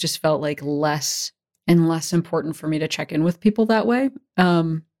 it has just felt like less and less important for me to check in with people that way.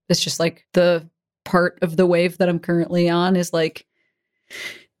 It's just like the part of the wave that I'm currently on is like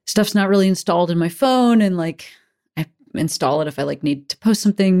stuff's not really installed in my phone, and like I install it if I like need to post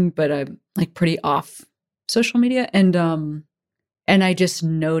something, but I'm like pretty off social media. And I just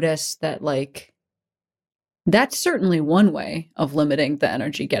noticed that like that's certainly one way of limiting the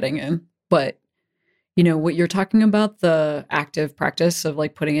energy getting in. But you know, what you're talking about, the active practice of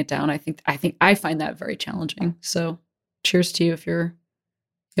like putting it down, I think I find that very challenging. So cheers to you if you're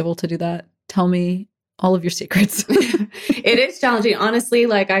able to do that. Tell me all of your secrets. It is challenging. Honestly,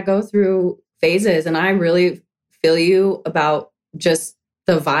 like I go through phases, and I really feel you about just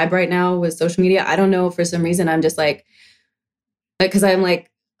the vibe right now with social media. I don't know, for some reason, I'm just like, because I'm like,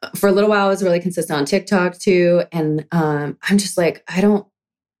 for a little while, I was really consistent on TikTok too. And I'm just like, I don't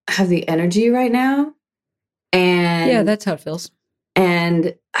have the energy right now. And yeah, that's how it feels.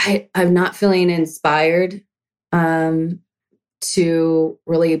 And I'm not feeling inspired to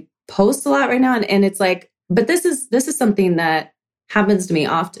really post a lot right now. And it's like, but this is something that happens to me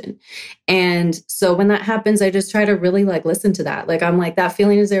often. And so when that happens, I just try to really like listen to that. Like, I'm like, that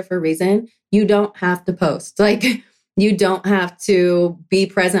feeling is there for a reason. You don't have to post. Like, you don't have to be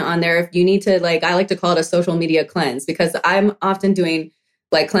present on there. If you need to, like, I like to call it a social media cleanse, because I'm often doing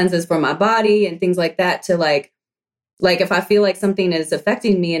like cleanses for my body and things like that to like if I feel like something is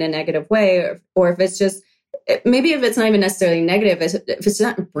affecting me in a negative way, or if it's just, maybe if it's not even necessarily negative, if it's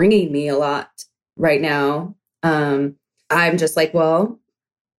not bringing me a lot right now, I'm just like, well,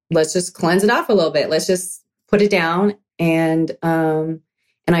 let's just cleanse it off a little bit. Let's just put it down. And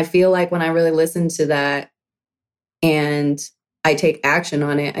I feel like when I really listen to that and I take action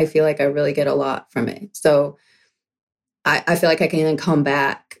on it, I feel like I really get a lot from it. So I feel like I can then come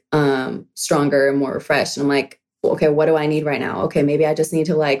back stronger and more refreshed. And I'm like, okay, what do I need right now? Okay, maybe I just need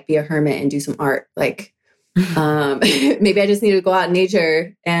to like be a hermit and do some art. Like, maybe I just need to go out in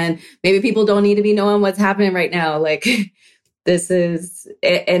nature, and maybe people don't need to be knowing what's happening right now. Like, this is,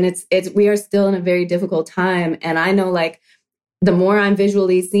 and we are still in a very difficult time. And I know like the more I'm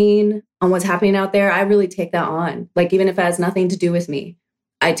visually seeing on what's happening out there, I really take that on. Like, even if it has nothing to do with me,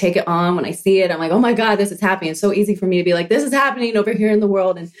 I take it on. When I see it, I'm like, oh my God, this is happening. It's so easy for me to be like, this is happening over here in the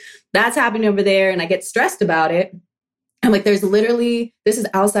world, and that's happening over there. And I get stressed about it. I'm like, this is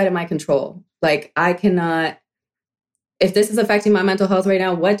outside of my control. Like, I cannot, if this is affecting my mental health right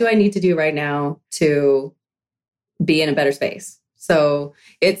now, what do I need to do right now to be in a better space? So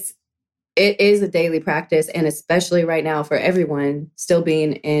it is a daily practice. And especially right now for everyone still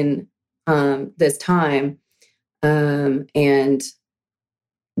being in this time, and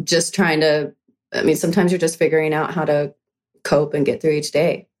just trying to, I mean, sometimes you're just figuring out how to cope and get through each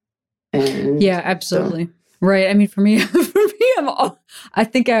day. And yeah, absolutely. So. Right. I mean, for me, I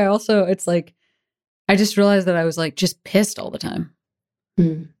think I also, it's like, I just realized that I was like, just pissed all the time,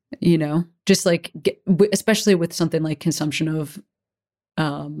 you know, just like, especially with something like consumption of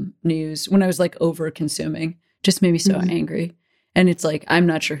news, when I was like over consuming, just made me so angry. And it's like, I'm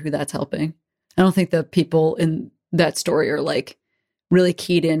not sure who that's helping. I don't think the people in that story are like really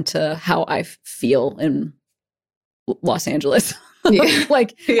keyed into how I feel in Los Angeles. Yeah.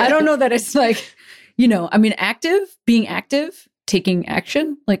 Like, yeah. I don't know that it's like, you know, I mean, being active, taking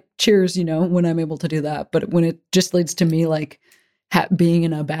action, like cheers, you know, when I'm able to do that. But when it just leads to me like being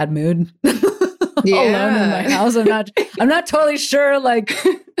in a bad mood alone in my house, I'm not totally sure like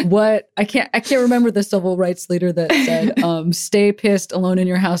what I can't remember the civil rights leader that said, stay pissed alone in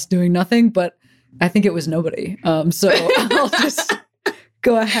your house doing nothing, but I think it was nobody. So I'll just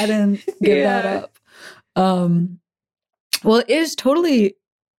go ahead and give that up. Well, it is totally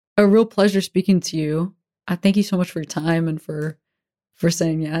a real pleasure speaking to you. I thank you so much for your time and for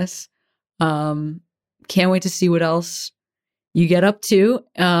saying yes. Can't wait to see what else you get up to.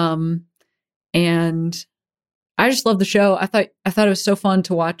 And I just love the show. I thought it was so fun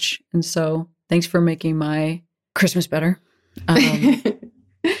to watch, and so thanks for making my Christmas better.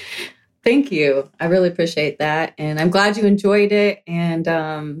 Thank you. I really appreciate that, and I'm glad you enjoyed it.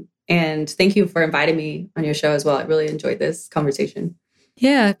 And thank you for inviting me on your show as well. I really enjoyed this conversation.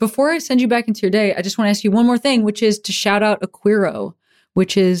 Yeah. Before I send you back into your day, I just want to ask you one more thing, which is to shout out a queero,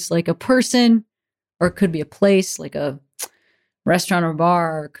 which is like a person, or it could be a place, like a restaurant or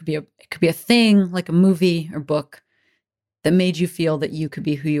bar, or it could be a thing, like a movie or book that made you feel that you could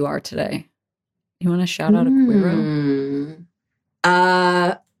be who you are today? You want to shout out a queero?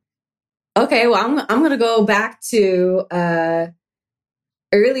 Okay, well, I'm going to go back to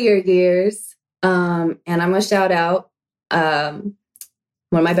earlier years, and I'm going to shout out one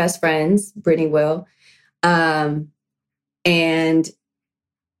of my best friends, Brittany Will, and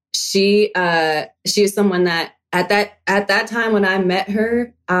she is someone that at that time when I met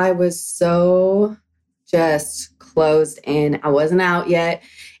her, I was so just closed in. I wasn't out yet,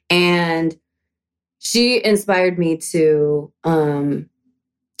 and she inspired me to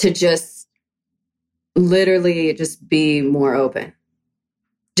just literally just be more open.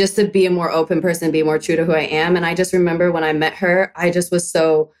 Just to be a more open person, be more true to who I am. And I just remember when I met her, I just was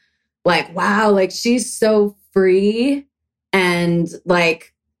so like, wow, like she's so free. And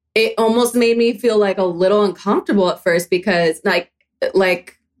like, it almost made me feel like a little uncomfortable at first because like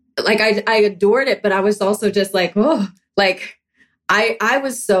I adored it, but I was also just like, oh, like I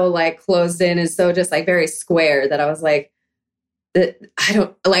was so like closed in and so just like very square that I was like, I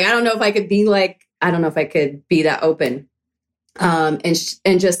don't know if I could be that open. And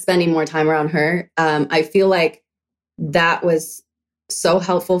just spending more time around her. I feel like that was so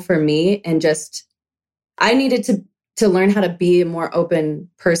helpful for me. And just, I needed to learn how to be a more open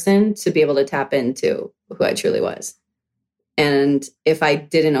person to be able to tap into who I truly was. And if I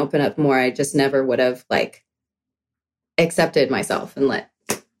didn't open up more, I just never would have like accepted myself and let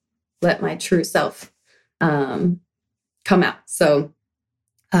my true self, come out. So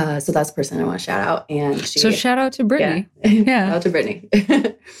that's the person I want to shout out. And so shout out to Brittany. Yeah. Yeah. Shout out to Brittany.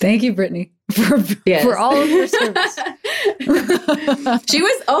 Thank you, Brittany, for all of your service. She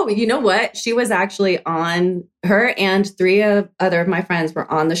was, you know what? She was actually on, her and three other of my friends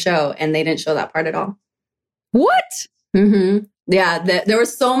were on the show and they didn't show that part at all. What? Mm-hmm. Yeah. There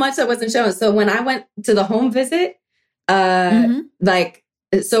was so much that wasn't shown. So when I went to the home visit,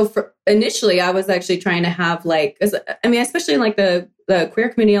 initially I was actually trying to have like, especially in like the queer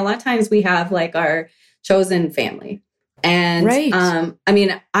community, a lot of times we have like our chosen family. And, right.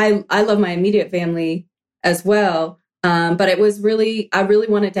 I love my immediate family as well. But it was I really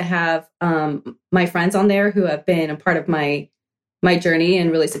wanted to have, my friends on there who have been a part of my journey and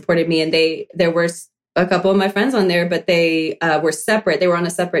really supported me. And there were a couple of my friends on there, but they were separate. They were on a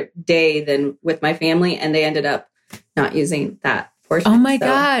separate day than with my family. And they ended up not using that portion. Oh my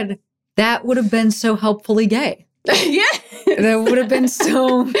God. That would have been so helpfully gay. Yeah. That would have been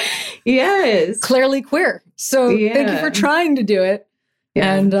so yes, clearly queer. So thank you for trying to do it.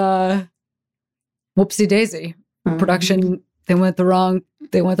 Yeah. And whoopsie daisy. Mm-hmm. Production, they went the wrong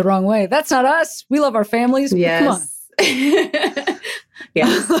way. That's not us. We love our families. Yes. Come on.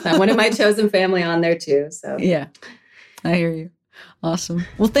 Yes. I wanted my chosen family on there too. So yeah. I hear you. Awesome.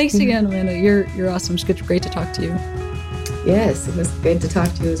 Well, thanks again, Amanda. You're awesome. It's great to talk to you. Yes, it was good to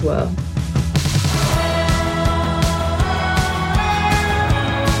talk to you as well.